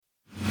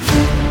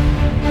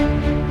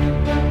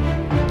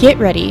Get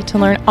ready to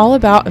learn all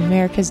about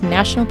America's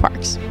national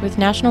parks with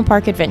National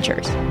Park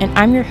Adventures, and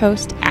I'm your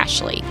host,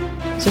 Ashley.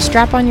 So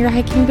strap on your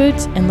hiking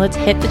boots and let's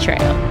hit the trail.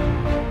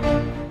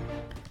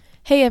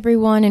 Hey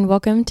everyone, and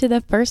welcome to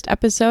the first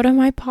episode of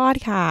my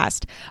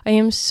podcast. I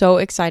am so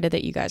excited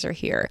that you guys are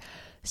here.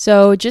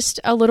 So just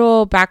a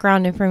little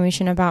background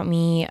information about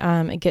me,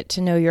 get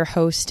to know your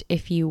host,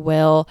 if you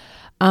will.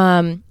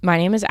 My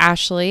name is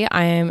Ashley.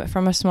 I am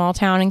from a small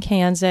town in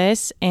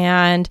Kansas,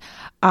 and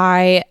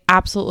I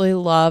absolutely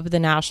love the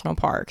national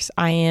parks.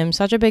 I am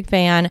such a big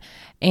fan,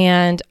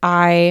 and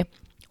I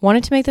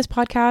wanted to make this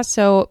podcast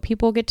so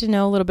people get to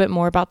know a little bit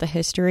more about the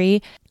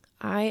history.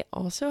 I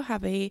also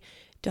have a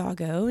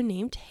doggo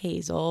named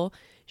Hazel.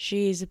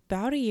 She's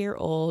about a year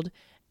old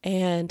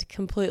and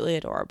completely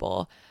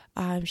adorable.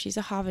 She's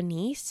a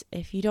Havanese.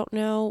 If you don't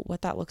know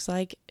what that looks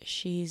like,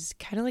 she's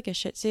kind of like a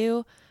Shih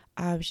Tzu.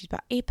 She's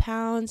about 8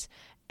 pounds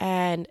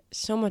and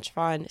so much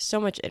fun, so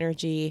much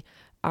energy.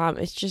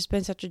 It's just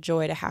been such a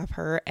joy to have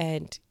her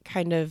and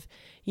kind of,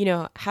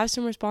 have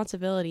some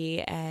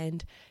responsibility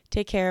and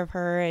take care of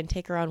her and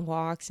take her on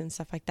walks and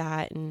stuff like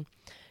that. And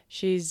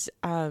she's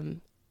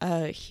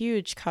a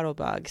huge cuddle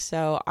bug,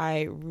 so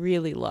I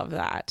really love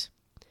that.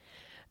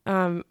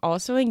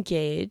 Also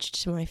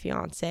engaged to my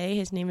fiance.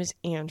 His name is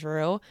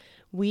Andrew.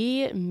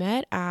 We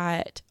met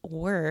at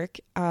work,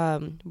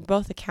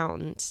 both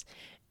accountants,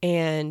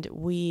 and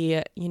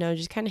we,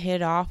 just kind of hit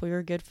it off. We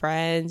were good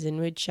friends and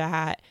we'd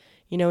chat.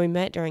 We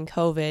met during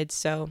COVID,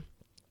 so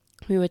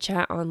we would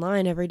chat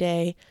online every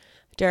day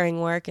during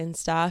work and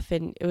stuff,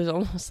 and it was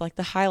almost like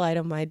the highlight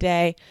of my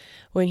day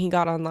when he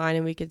got online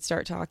and we could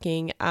start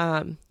talking.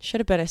 Should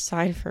have been a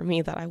sign for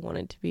me that I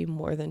wanted to be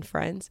more than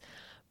friends.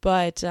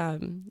 But,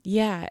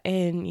 yeah,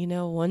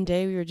 and, one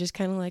day we were just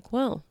kind of like,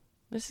 well,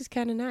 this is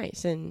kind of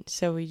nice. And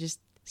so we just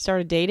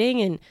started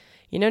dating and,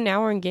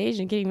 now we're engaged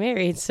and getting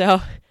married.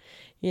 So,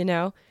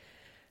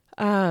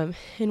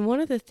 and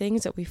one of the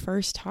things that we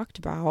first talked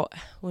about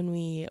when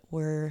we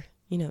were,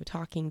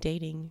 talking,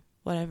 dating,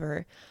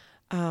 whatever,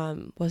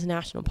 was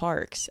national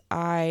parks.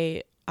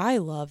 I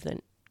love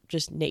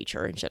just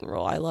nature in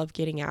general. I love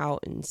getting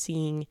out and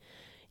seeing,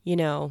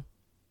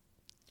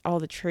 all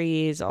the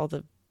trees, all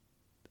the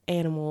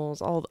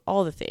animals,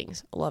 all the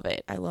things. I love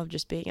it. I love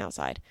just being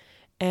outside.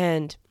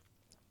 And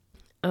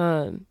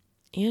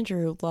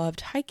Andrew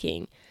loved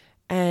hiking,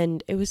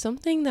 and it was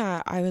something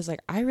that I was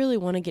like, I really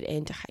want to get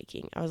into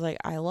hiking. I was like,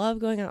 I love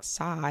going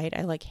outside.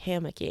 I like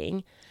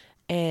hammocking,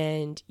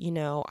 and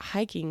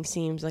hiking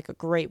seems like a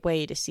great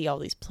way to see all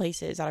these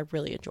places that I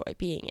really enjoy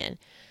being in.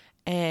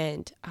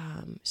 And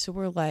so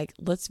we're like,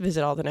 let's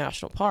visit all the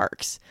national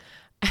parks.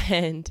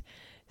 And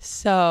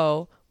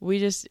so we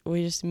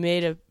just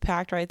made a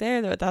pact right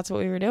there that that's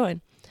what we were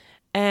doing.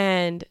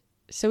 And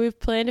so we've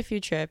planned a few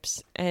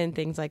trips and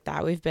things like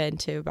that. We've been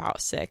to about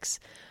 6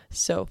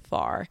 so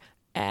far.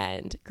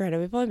 And granted,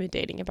 we've only been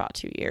dating about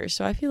 2 years,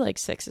 so I feel like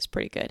 6 is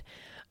pretty good.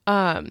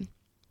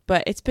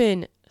 But it's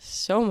been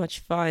so much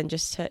fun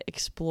just to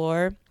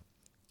explore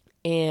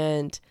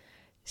and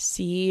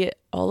see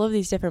all of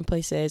these different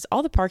places.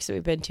 All the parks that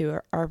we've been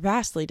to are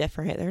vastly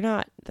different. They're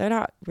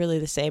not really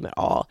the same at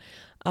all,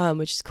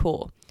 which is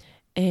cool.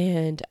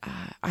 And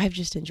I've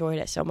just enjoyed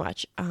it so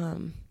much.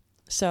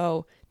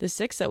 So the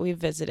 6 that we've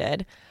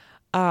visited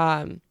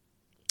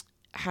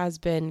has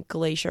been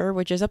Glacier,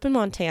 which is up in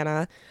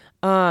Montana.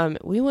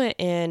 We went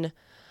in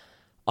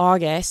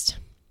August,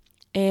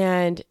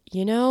 and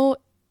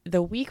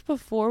the week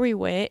before we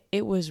went,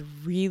 it was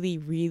really,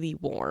 really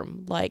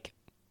warm, like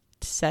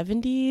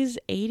 70s,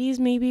 80s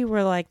maybe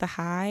were like the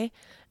high.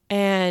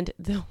 And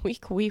the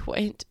week we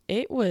went,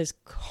 it was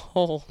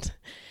cold.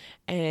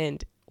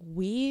 And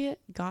we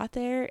got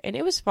there and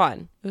it was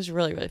fun. It was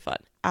really, really fun.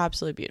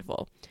 Absolutely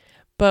beautiful.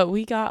 But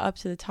we got up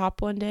to the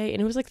top one day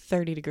and it was like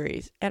 30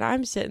 degrees. And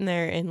I'm sitting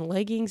there in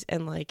leggings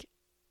and like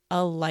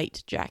a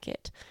light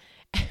jacket.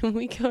 And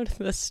we go to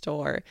the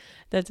store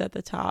that's at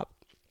the top.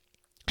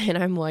 And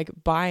I'm like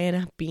buying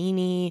a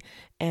beanie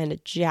and a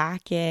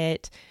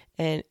jacket.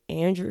 And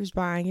Andrew's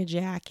buying a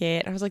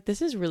jacket. I was like,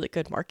 this is really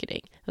good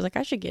marketing. I was like,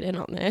 I should get in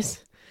on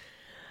this.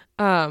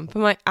 But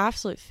my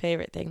absolute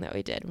favorite thing that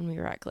we did when we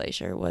were at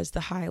Glacier was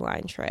the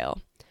Highline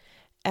Trail.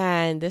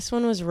 And this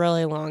one was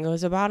really long. It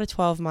was about a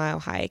 12-mile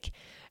hike.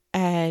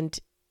 And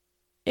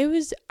it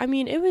was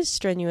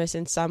strenuous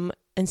in some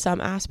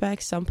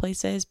aspects, some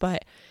places,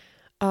 but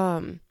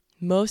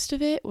most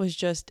of it was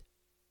just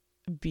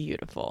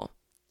beautiful.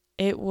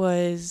 It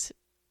was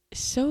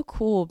so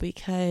cool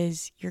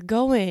because you're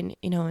going,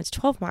 it's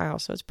 12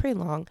 miles, so it's pretty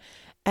long.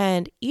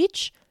 And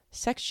each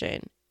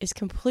section is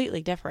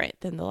completely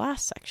different than the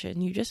last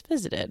section you just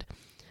visited.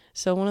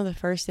 So one of the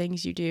first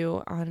things you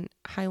do on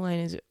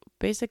Highline is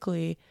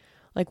basically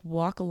like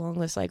walk along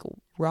this like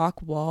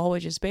rock wall,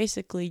 which is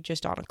basically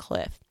just on a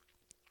cliff.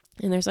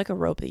 And there's like a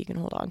rope that you can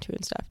hold on to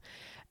and stuff.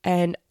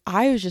 And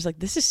I was just like,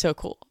 this is so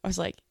cool. I was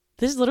like,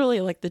 this is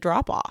literally like the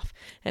drop off.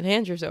 And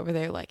Andrew's over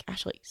there like,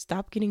 Ashley,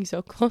 stop getting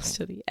so close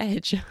to the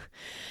edge.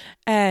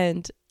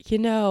 And,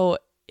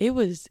 it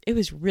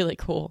was really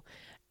cool.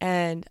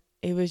 And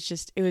it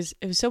was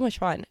so much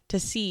fun to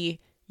see,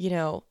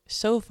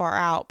 so far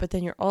out, but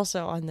then you're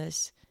also on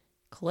this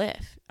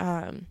cliff.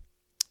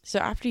 So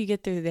after you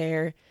get through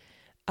there,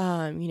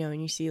 and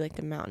you see like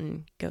the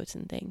mountain goats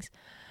and things,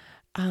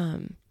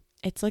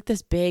 it's like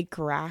this big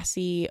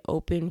grassy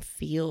open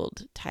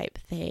field type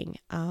thing.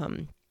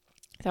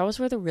 That was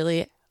where the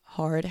really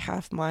hard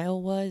half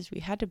mile was. We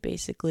had to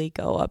basically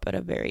go up at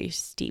a very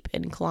steep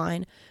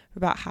incline for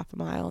about half a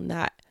mile, and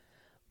that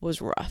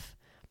was rough.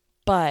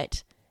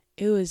 But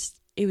it was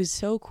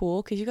so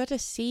cool because you got to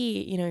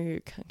see, you're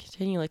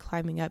continually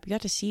climbing up. You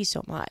got to see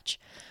so much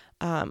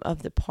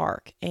of the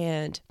park,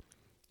 and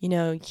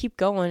you keep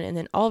going, and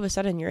then all of a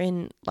sudden you're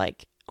in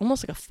like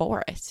almost like a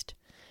forest,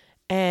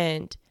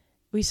 and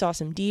we saw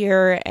some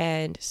deer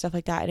and stuff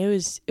like that, and it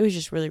was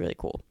just really, really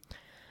cool.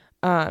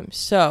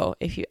 So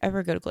if you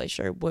ever go to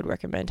Glacier, would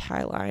recommend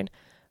Highline,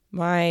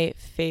 my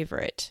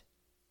favorite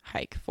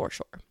hike for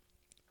sure.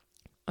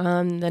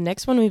 The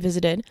next one we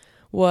visited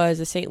was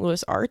the St.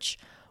 Louis Arch.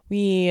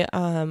 We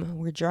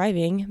were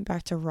driving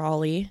back to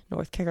Raleigh,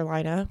 North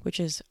Carolina, which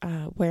is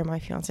where my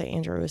fiance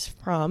Andrew is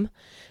from,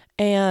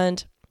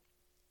 and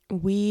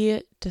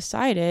we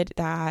decided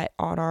that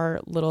on our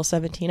little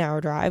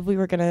 17-hour drive, we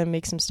were going to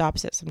make some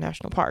stops at some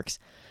national parks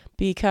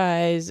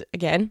because,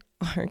 again,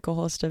 our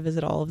goal is to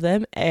visit all of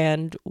them,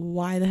 and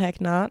why the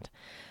heck not?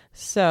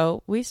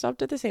 So we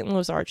stopped at the St.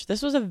 Louis Arch.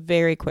 This was a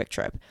very quick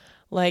trip.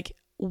 Like,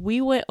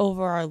 we went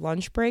over our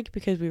lunch break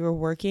because we were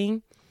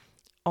working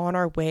on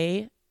our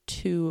way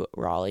to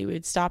Raleigh. We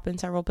would stop in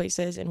several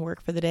places and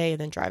work for the day and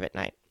then drive at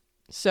night.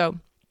 So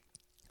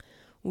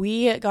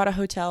we got a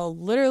hotel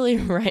literally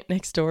right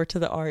next door to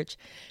the Arch,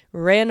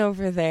 ran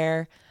over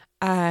there,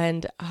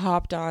 and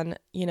hopped on,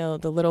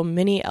 the little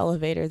mini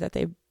elevator that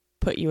they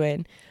put you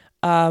in,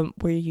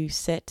 where you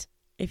sit.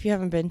 If you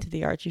haven't been to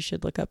the Arch, you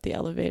should look up the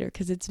elevator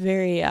because it's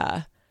very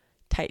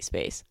tight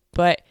space.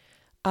 But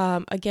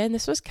again,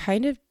 this was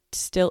kind of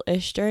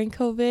still-ish during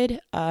COVID.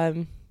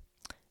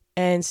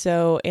 And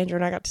so Andrew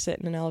and I got to sit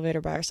in an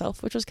elevator by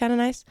ourselves, which was kind of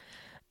nice.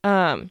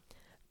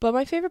 But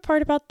my favorite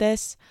part about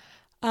this,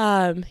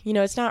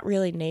 it's not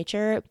really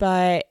nature,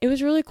 but it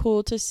was really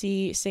cool to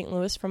see St.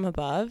 Louis from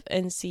above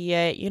and see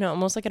it,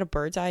 almost like at a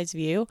bird's eye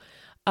view.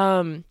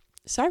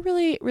 So I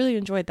really, really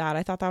enjoyed that.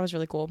 I thought that was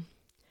really cool.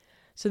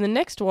 So the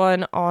next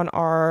one on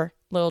our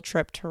little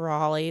trip to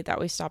Raleigh that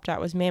we stopped at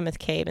was Mammoth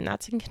Cave, and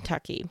that's in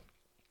Kentucky.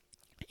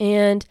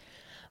 And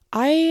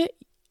I,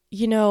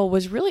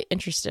 was really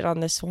interested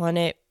on this one.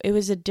 It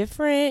was a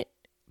different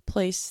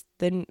place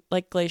than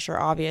like Glacier,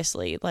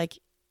 obviously, like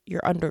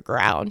you're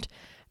underground.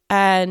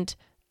 And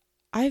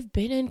I've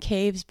been in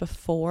caves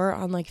before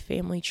on like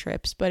family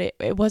trips, but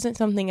it wasn't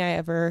something I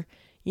ever,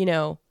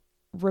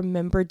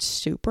 remembered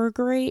super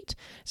great.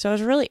 So I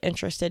was really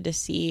interested to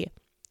see,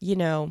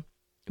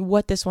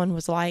 what this one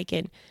was like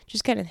and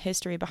just kind of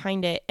history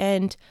behind it.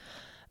 And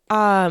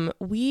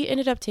we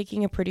ended up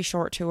taking a pretty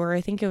short tour.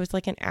 I think it was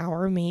like an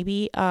hour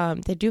maybe.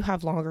 They do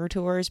have longer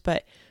tours,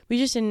 but we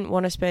just didn't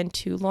want to spend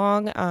too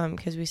long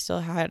because we still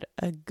had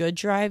a good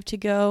drive to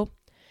go.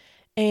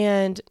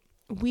 And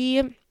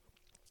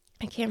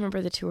I can't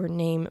remember the tour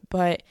name,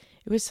 but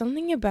it was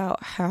something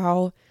about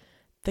how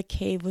the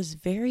cave was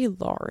very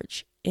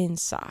large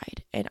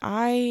inside, and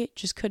I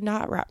just could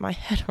not wrap my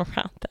head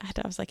around that.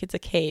 I was like, it's a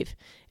cave,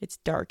 it's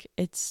dark,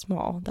 it's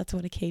small, that's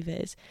what a cave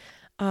is.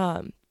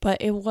 But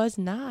it was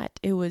not.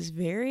 It was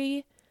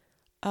very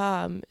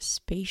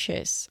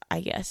spacious, I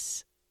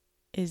guess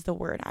is the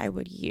word I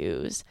would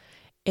use.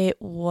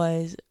 It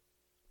was,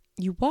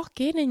 you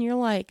walk in and you're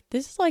like,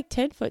 this is like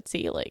 10-foot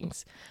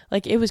ceilings.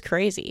 Like, it was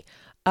crazy.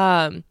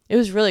 It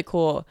was really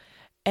cool.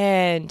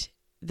 And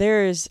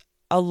there's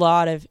a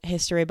lot of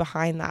history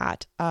behind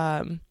that.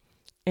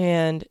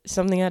 And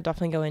something I'll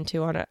definitely go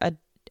into on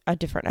a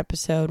different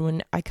episode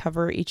when I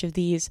cover each of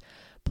these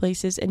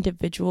places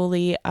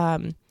individually.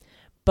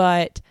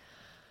 But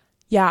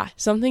yeah,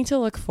 something to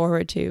look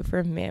forward to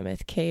for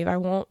Mammoth Cave. I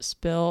won't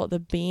spill the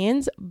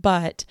beans,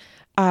 but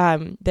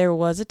there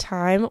was a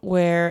time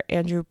where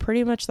Andrew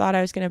pretty much thought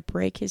I was going to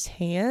break his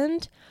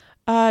hand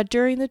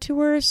during the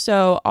tour.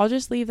 So I'll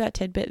just leave that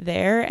tidbit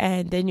there,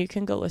 and then you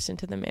can go listen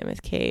to the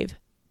Mammoth Cave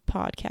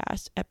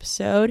podcast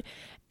episode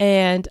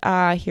and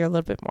hear a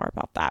little bit more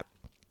about that.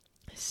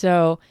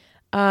 So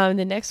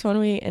the next one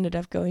we ended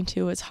up going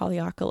to was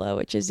Haleakala,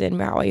 which is in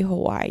Maui,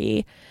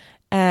 Hawaii.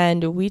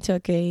 And we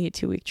took a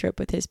 2-week trip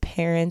with his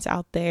parents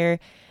out there.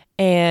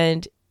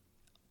 And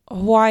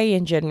Hawaii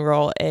in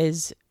general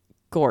is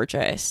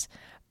gorgeous.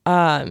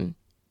 I'd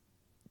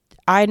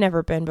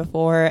never been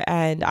before,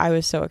 and I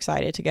was so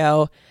excited to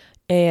go.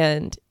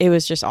 And it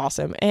was just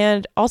awesome.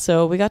 And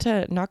also, we got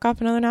to knock off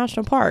another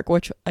national park,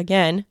 which,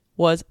 again,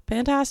 was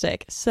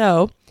fantastic.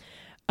 So,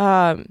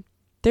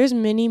 there's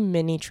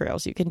many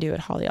trails you can do at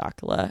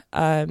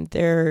Haleakala.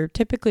 They're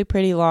typically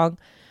pretty long.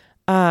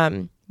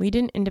 We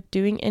didn't end up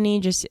doing any,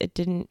 just it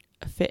didn't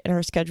fit in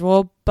our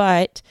schedule,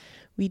 but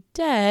we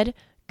did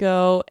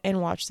go and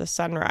watch the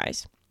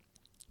sunrise.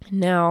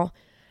 Now,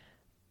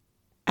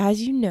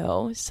 as you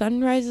know,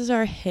 sunrises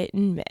are hit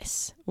and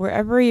miss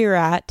wherever you're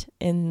at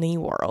in the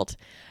world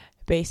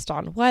based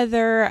on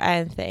weather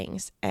and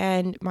things.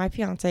 And my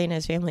fiance and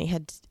his family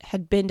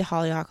had been to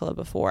Haleakala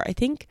before, I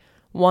think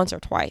once or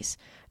twice.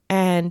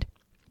 And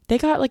they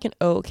got like an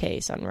okay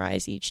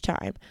sunrise each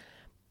time.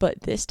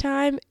 But this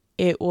time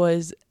it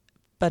was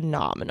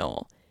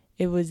phenomenal.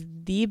 It was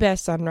the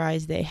best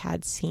sunrise they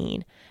had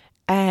seen.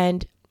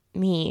 And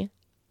me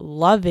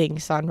loving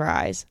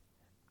sunrise,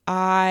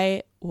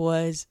 I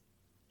was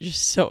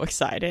just so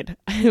excited.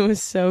 It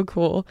was so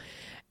cool.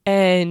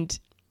 And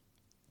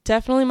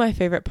definitely my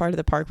favorite part of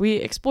the park. We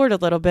explored a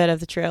little bit of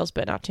the trails,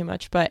 but not too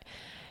much. But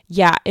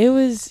yeah, it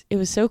was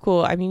so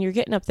cool. I mean, you're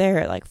getting up there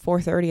at like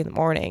 4:30 in the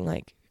morning,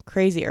 like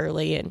crazy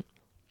early, and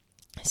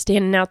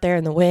standing out there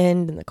in the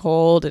wind and the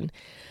cold and,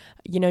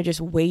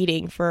 just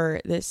waiting for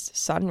this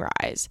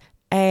sunrise.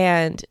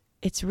 And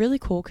it's really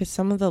cool because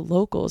some of the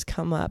locals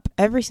come up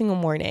every single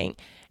morning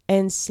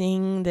and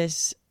sing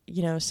this,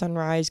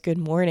 sunrise good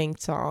morning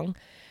song.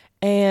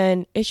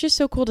 And it's just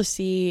so cool to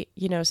see,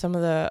 some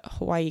of the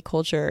Hawaii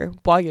culture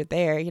while you're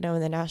there, in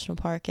the national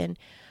park. And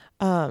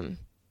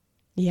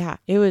yeah,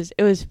 it was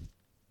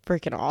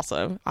freaking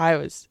awesome. I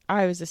was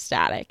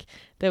ecstatic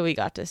that we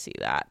got to see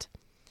that.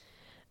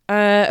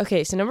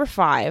 Okay, so number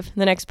 5,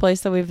 the next place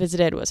that we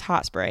visited was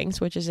Hot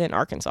Springs, which is in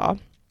Arkansas.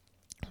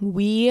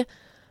 We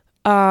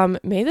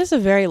made this a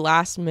very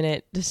last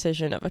minute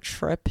decision of a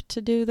trip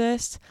to do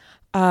this.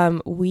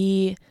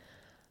 We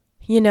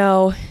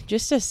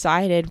just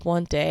decided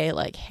one day,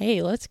 like,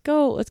 hey, let's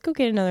go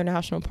get another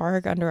national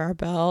park under our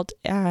belt.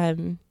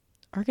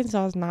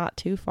 Arkansas is not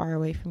too far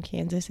away from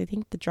Kansas. I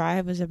think the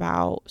drive was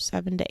about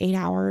 7 to 8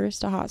 hours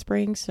to Hot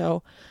Springs.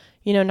 So,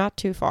 not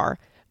too far.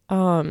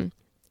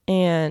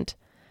 And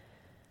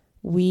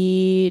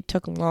we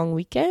took a long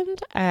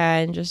weekend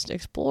and just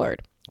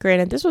explored.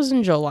 Granted, this was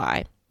in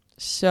July,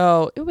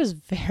 so it was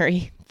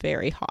very,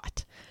 very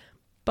hot.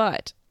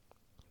 But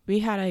we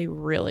had a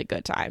really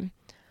good time.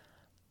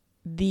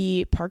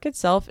 The park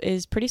itself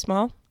is pretty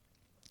small.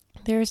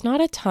 There's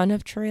not a ton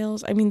of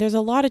trails. I mean, there's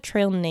a lot of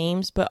trail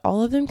names, but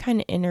all of them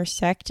kind of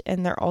intersect,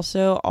 and they're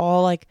also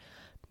all like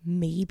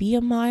maybe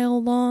a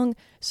mile long.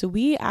 So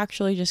we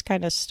actually just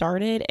kind of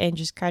started and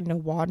just kind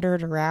of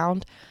wandered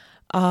around,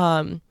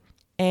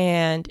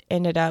 and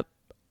ended up,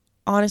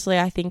 honestly,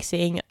 I think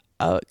seeing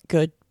a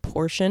good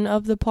portion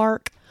of the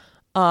park.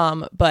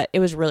 But it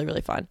was really,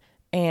 really fun,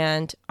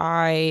 and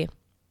I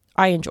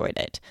enjoyed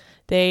it.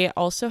 They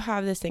also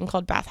have this thing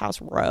called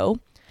Bathhouse Row,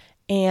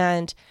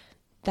 and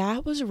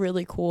that was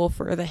really cool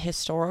for the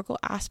historical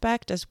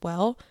aspect as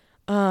well.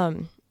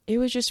 It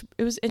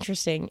was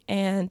interesting.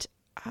 And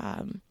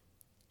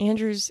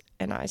Andrew's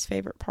and I's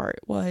favorite part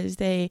was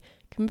they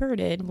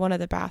converted one of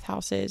the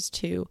bathhouses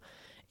to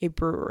a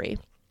brewery.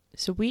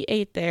 So we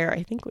ate there.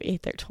 I think we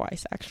ate there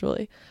twice,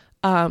 actually.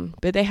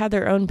 But they had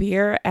their own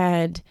beer,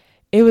 and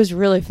it was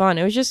really fun.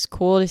 It was just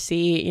cool to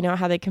see,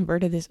 how they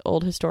converted this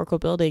old historical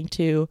building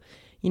to,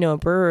 a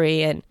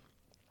brewery, and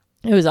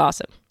it was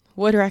awesome.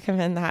 Would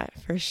recommend that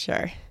for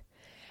sure.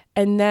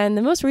 And then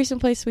the most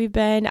recent place we've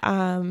been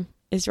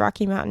is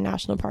Rocky Mountain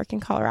National Park in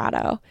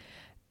Colorado.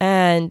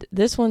 And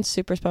this one's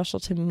super special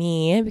to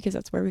me because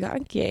that's where we got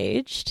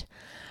engaged.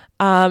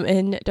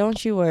 And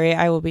don't you worry,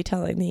 I will be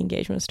telling the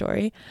engagement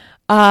story.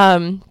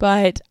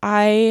 But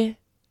I'd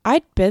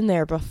been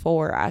there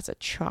before as a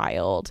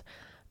child.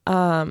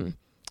 And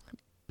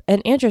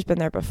Andrew's been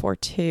there before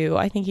too.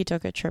 I think he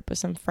took a trip with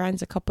some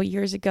friends a couple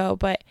years ago,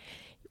 but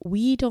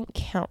we don't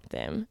count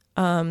them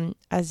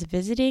as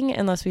visiting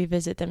unless we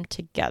visit them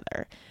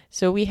together.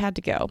 So we had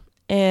to go,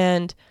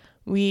 and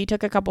we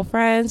took a couple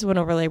friends, went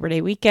over Labor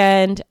Day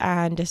weekend,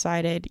 and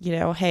decided,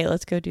 hey,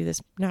 let's go do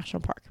this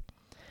national park.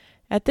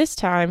 At this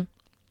time,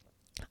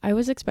 I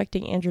was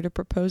expecting Andrew to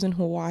propose in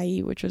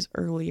Hawaii, which was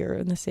earlier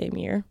in the same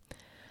year,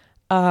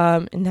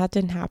 and that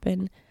didn't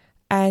happen.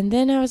 And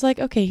then I was like,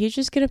 okay, he's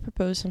just going to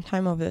propose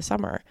sometime over the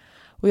summer.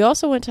 We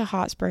also went to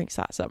Hot Springs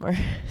that summer.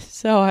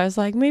 So I was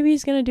like, maybe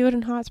he's going to do it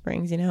in Hot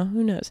Springs,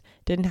 who knows?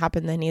 Didn't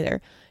happen then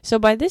either. So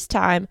by this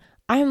time,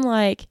 I'm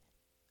like,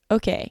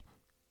 okay,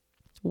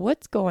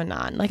 what's going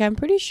on? Like, I'm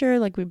pretty sure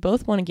like we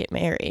both want to get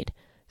married.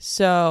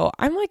 So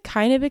I'm like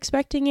kind of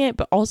expecting it,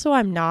 but also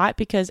I'm not,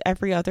 because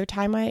every other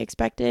time I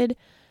expected,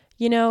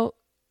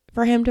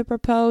 for him to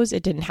propose,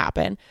 it didn't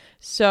happen.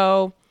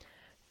 So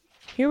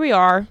here we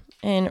are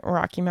in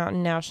Rocky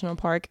Mountain National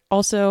Park.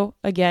 Also,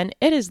 again,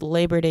 it is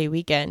Labor Day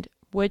weekend,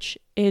 which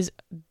is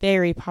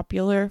very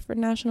popular for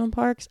national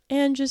parks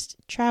and just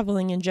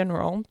traveling in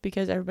general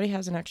because everybody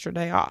has an extra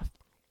day off.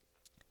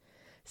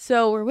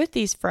 So we're with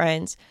these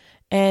friends,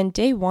 and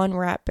day one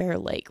we're at Bear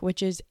Lake,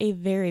 which is a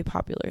very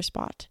popular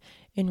spot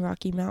in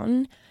Rocky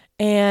Mountain.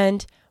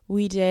 And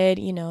we did,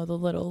 the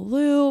little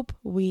loop.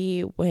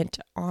 We went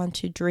on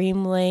to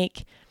Dream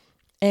Lake,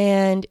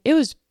 and it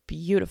was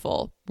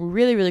beautiful.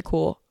 Really, really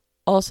cool.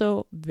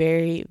 Also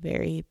very,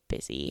 very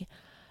busy.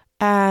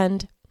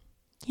 And,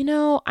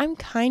 I'm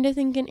kind of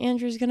thinking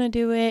Andrew's going to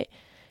do it.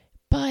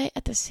 But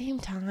at the same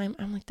time,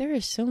 I'm like, there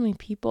are so many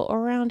people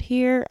around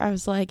here. I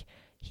was like,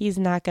 he's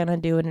not going to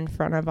do it in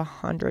front of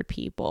 100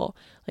 people.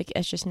 Like,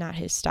 it's just not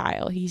his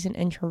style. He's an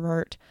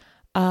introvert.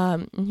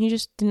 And he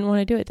just didn't want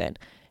to do it then.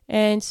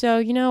 And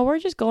so, we're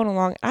just going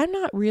along. I'm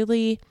not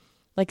really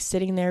like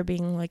sitting there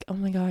being like, oh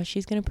my gosh,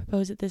 she's going to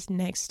propose at this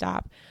next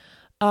stop.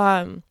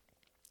 I'm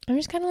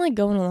just kind of like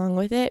going along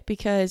with it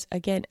because,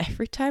 again,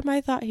 every time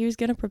I thought he was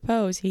going to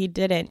propose, he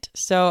didn't.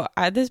 So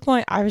at this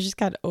point, I was just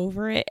kind of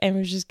over it and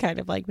was just kind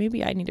of like,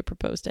 maybe I need to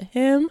propose to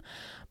him.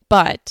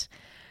 But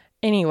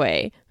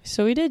anyway,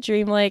 so we did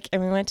Dream Lake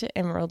and we went to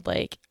Emerald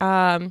Lake.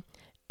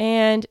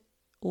 And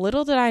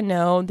little did I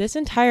know, this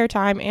entire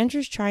time,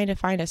 Andrew's trying to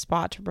find a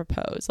spot to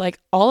propose. Like,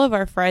 all of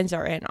our friends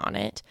are in on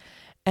it.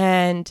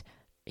 And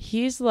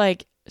he's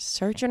like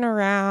searching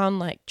around,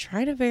 like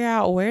trying to figure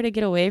out where to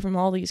get away from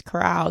all these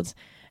crowds.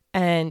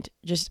 And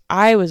just,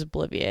 I was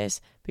oblivious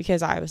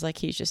because I was like,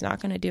 he's just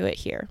not going to do it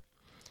here.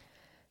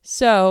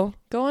 So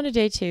go on to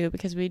day 2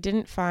 because we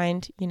didn't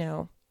find,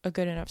 a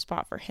good enough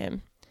spot for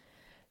him.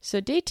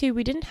 So day 2,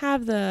 we didn't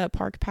have the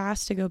park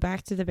pass to go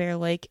back to the Bear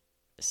Lake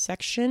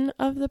section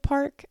of the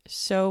park.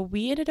 So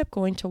we ended up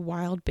going to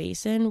Wild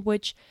Basin,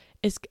 which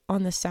is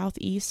on the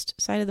southeast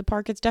side of the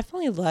park. It's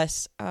definitely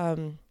less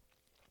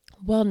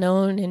well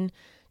known and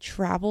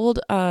traveled.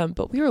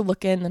 But we were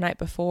looking the night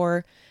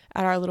before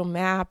at our little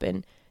map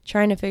and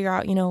trying to figure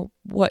out,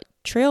 what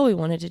trail we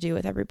wanted to do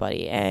with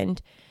everybody.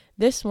 And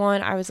this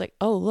one, I was like,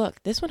 oh,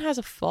 look, this one has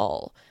a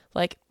fall,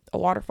 like a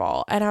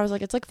waterfall. And I was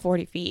like, it's like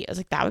 40 feet. I was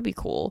like, that would be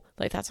cool.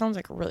 Like, that sounds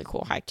like a really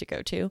cool hike to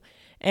go to.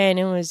 And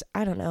it was,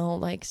 I don't know,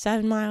 like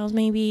 7 miles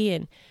maybe.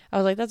 And I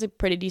was like, that's a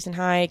pretty decent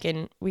hike.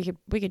 And we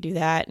could do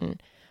that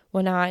and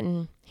whatnot.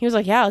 And he was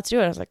like, yeah, let's do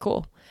it. I was like,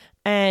 cool.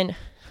 And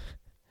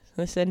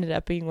this ended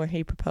up being where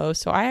he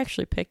proposed. So I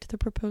actually picked the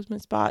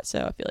proposement spot. So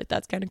I feel like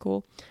that's kind of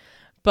cool.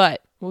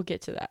 But we'll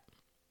get to that.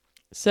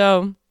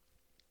 So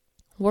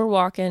we're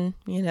walking,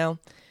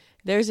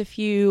 there's a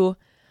few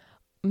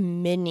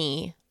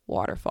mini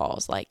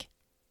waterfalls, like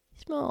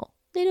small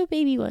little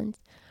baby ones,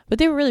 but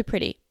they were really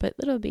pretty, but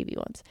little baby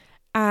ones.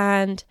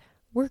 And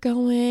we're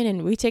going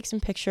and we take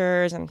some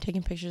pictures. I'm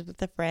taking pictures with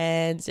the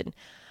friends and,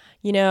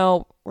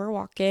 we're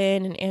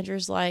walking and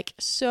Andrew's like,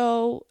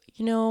 so,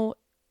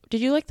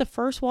 did you like the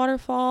first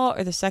waterfall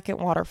or the second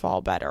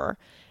waterfall better?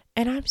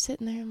 And I'm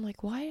sitting there, I'm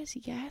like, why is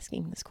he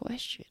asking this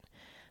question?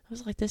 I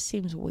was like, this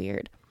seems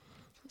weird.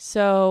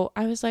 So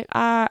I was like,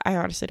 I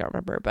honestly don't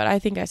remember, but I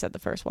think I said the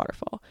first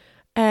waterfall.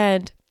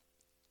 And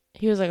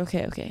he was like,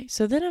 okay.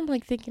 So then I'm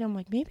like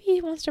thinking, maybe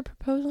he wants to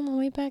propose on the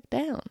way back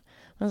down.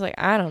 I was like,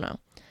 I don't know.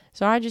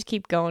 So I just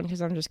keep going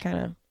because I'm just kind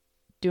of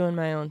doing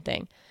my own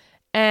thing.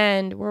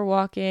 And we're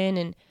walking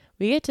and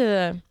we get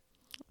to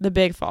the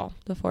big fall,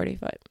 the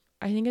 40-foot.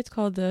 I think it's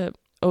called the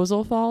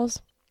Ozil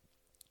Falls.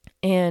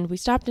 And we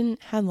stopped and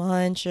had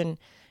lunch and,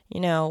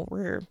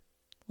 we're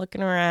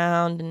looking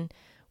around and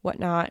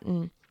whatnot.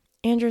 And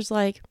Andrew's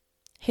like,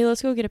 hey,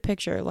 let's go get a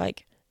picture.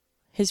 Like,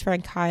 his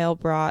friend Kyle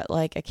brought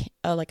like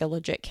a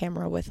legit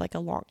camera with like a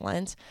long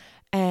lens.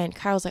 And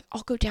Kyle's like,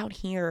 I'll go down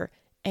here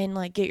and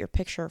like get your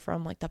picture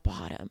from like the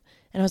bottom.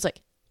 And I was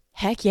like,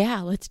 heck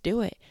yeah, let's do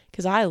it.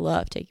 Because I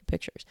love taking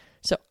pictures.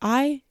 So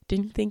I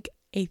didn't think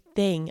a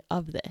thing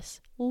of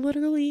this.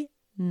 Literally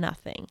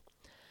nothing.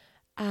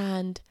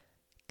 And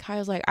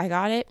Kyle's like, I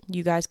got it.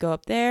 You guys go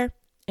up there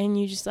and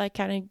you just like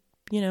kind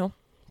of,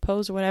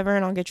 pose or whatever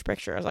and I'll get your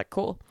picture. I was like,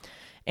 cool.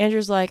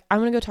 Andrew's like, I'm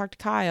going to go talk to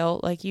Kyle.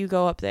 Like, you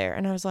go up there.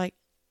 And I was like,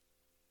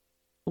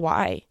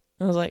 why?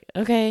 I was like,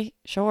 okay,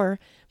 sure.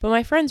 But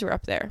my friends were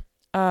up there.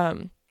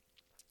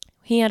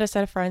 He had a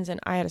set of friends and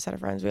I had a set of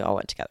friends. We all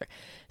went together.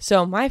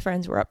 So my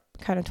friends were up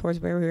kind of towards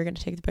where we were going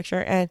to take the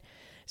picture. And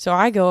so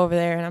I go over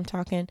there and I'm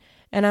talking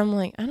and I'm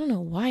like, I don't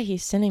know why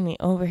he's sending me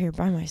over here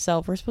by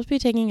myself. We're supposed to be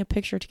taking a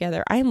picture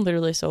together. I'm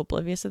literally so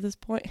oblivious at this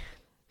point.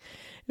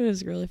 It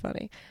was really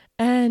funny.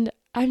 And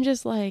I'm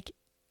just like,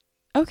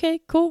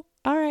 okay, cool.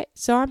 All right.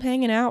 So I'm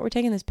hanging out. We're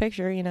taking this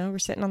picture, we're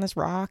sitting on this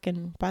rock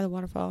and by the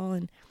waterfall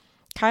and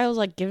Kyle's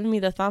like giving me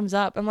the thumbs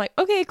up. I'm like,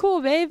 okay,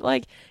 cool, babe.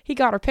 Like, he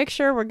got our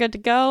picture. We're good to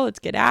go. Let's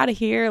get out of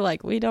here.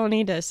 Like, we don't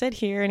need to sit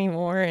here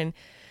anymore. And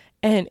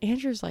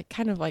Andrew's like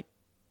kind of like,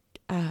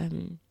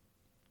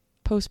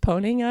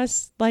 postponing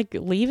us like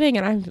leaving.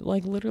 And I'm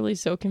like literally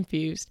so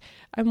confused.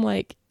 I'm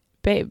like,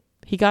 babe,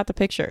 he got the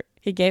picture.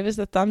 He gave us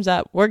the thumbs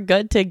up. We're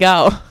good to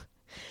go.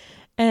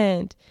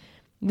 And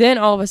then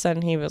all of a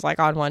sudden he was like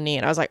on one knee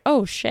and I was like,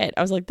 oh shit.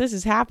 I was like, this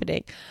is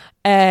happening.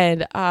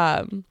 And,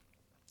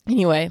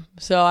 anyway,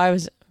 so I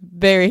was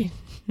very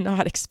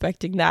not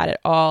expecting that at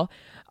all.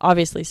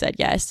 Obviously said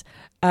yes.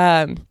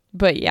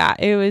 But yeah,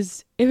 it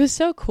was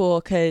so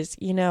cool because,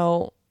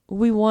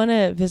 we want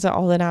to visit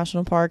all the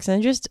national parks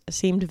and it just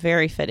seemed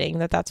very fitting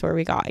that that's where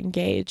we got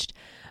engaged.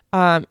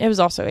 It was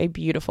also a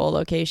beautiful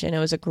location. It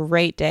was a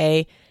great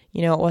day.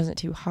 It wasn't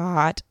too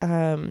hot.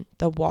 The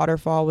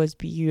waterfall was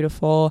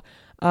beautiful.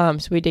 So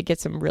we did get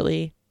some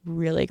really,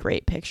 really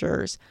great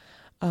pictures.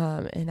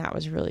 And that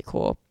was really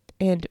cool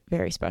and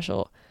very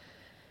special.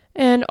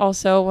 And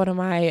also one of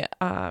my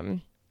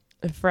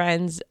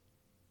friends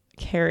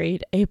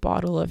carried a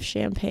bottle of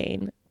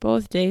champagne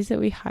both days that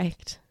we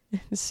hiked.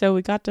 So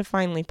we got to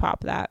finally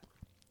pop that.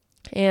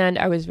 And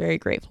I was very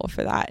grateful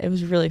for that. It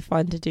was really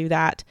fun to do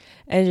that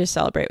and just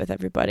celebrate with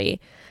everybody.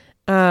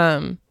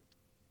 So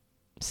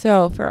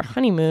for our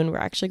honeymoon, we're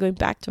actually going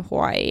back to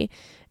Hawaii,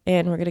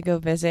 and we're going to go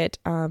visit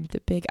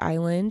the Big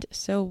Island.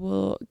 So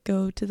we'll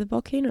go to the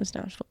Volcanoes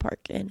National Park,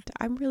 and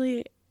I'm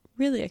really,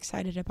 really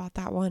excited about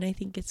that one. I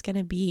think it's going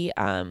to be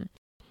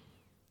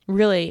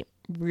really,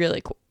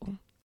 really cool.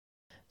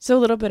 So a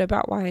little bit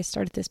about why I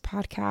started this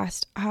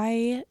podcast.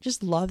 I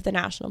just love the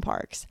national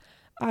parks.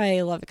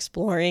 I love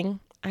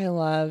exploring. I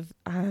love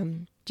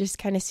just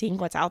kind of seeing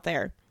what's out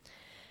there.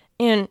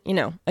 And,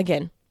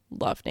 again,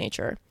 love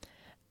nature.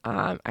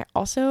 I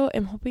also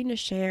am hoping to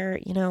share,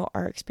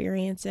 our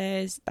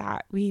experiences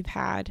that we've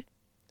had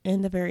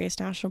in the various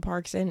national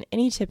parks and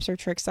any tips or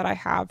tricks that I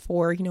have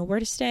for, where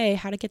to stay,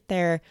 how to get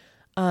there,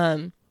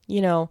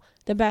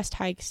 the best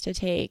hikes to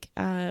take,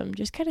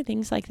 just kind of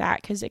things like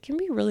that, because it can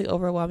be really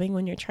overwhelming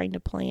when you're trying to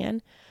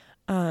plan.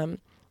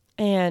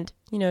 And,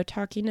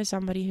 talking to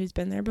somebody who's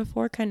been there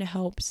before kind of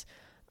helps.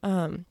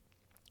 So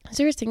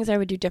there's things I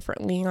would do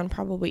differently on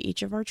probably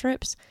each of our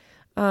trips,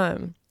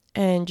 and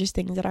just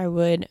things that I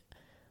would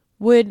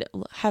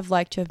have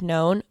liked to have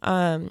known.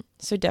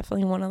 So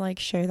definitely want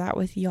to share that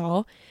with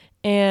y'all.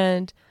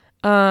 And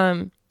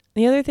the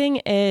other thing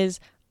is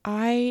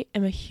I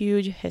am a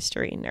huge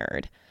history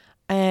nerd,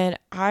 and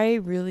I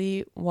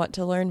really want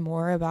to learn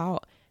more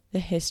about the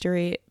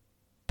history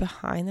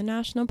behind the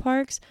national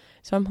parks.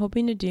 So I'm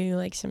hoping to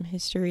do some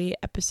history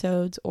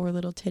episodes or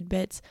little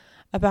tidbits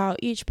about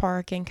each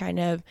park and kind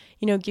of,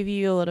 give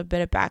you a little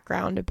bit of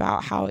background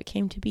about how it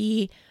came to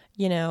be,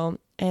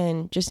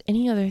 and just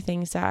any other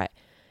things that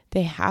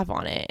they have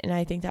on it. And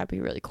I think that'd be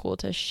really cool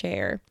to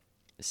share.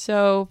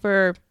 So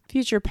for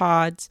future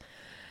pods,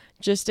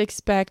 just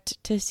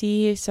expect to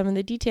see some of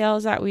the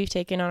details that we've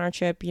taken on our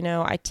trip,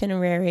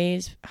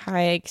 itineraries,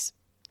 hikes,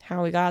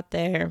 how we got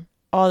there,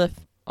 all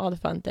the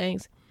fun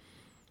things.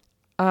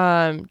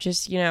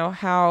 Just,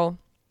 how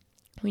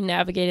we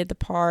navigated the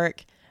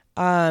park,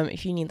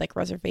 if you need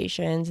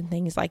reservations and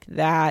things like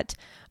that.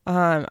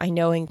 I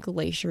know in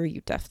Glacier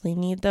you definitely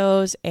need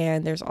those,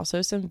 and there's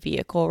also some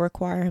vehicle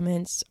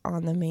requirements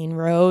on the main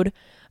road.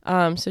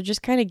 So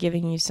just kind of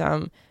giving you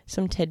some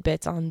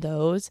tidbits on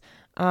those.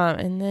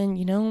 And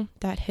then,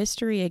 that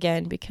history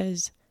again,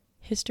 because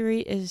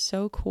history is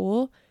so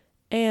cool,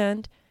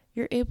 and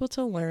you're able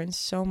to learn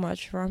so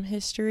much from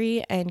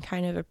history and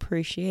kind of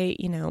appreciate,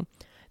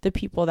 the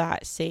people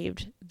that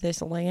saved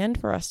this land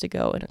for us to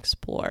go and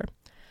explore.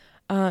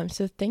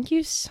 So thank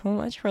you so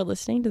much for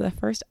listening to the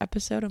first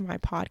episode of my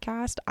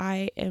podcast.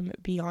 I am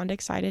beyond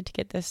excited to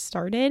get this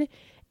started,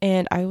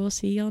 and I will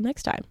see y'all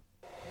next time.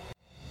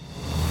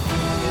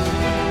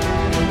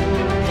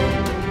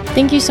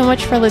 Thank you so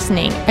much for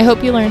listening. I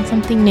hope you learned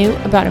something new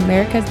about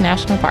America's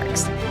national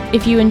parks.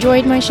 If you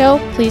enjoyed my show,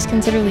 please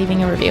consider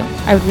leaving a review.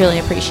 I would really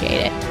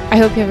appreciate it. I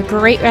hope you have a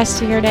great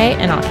rest of your day,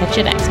 and I'll catch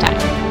you next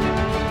time.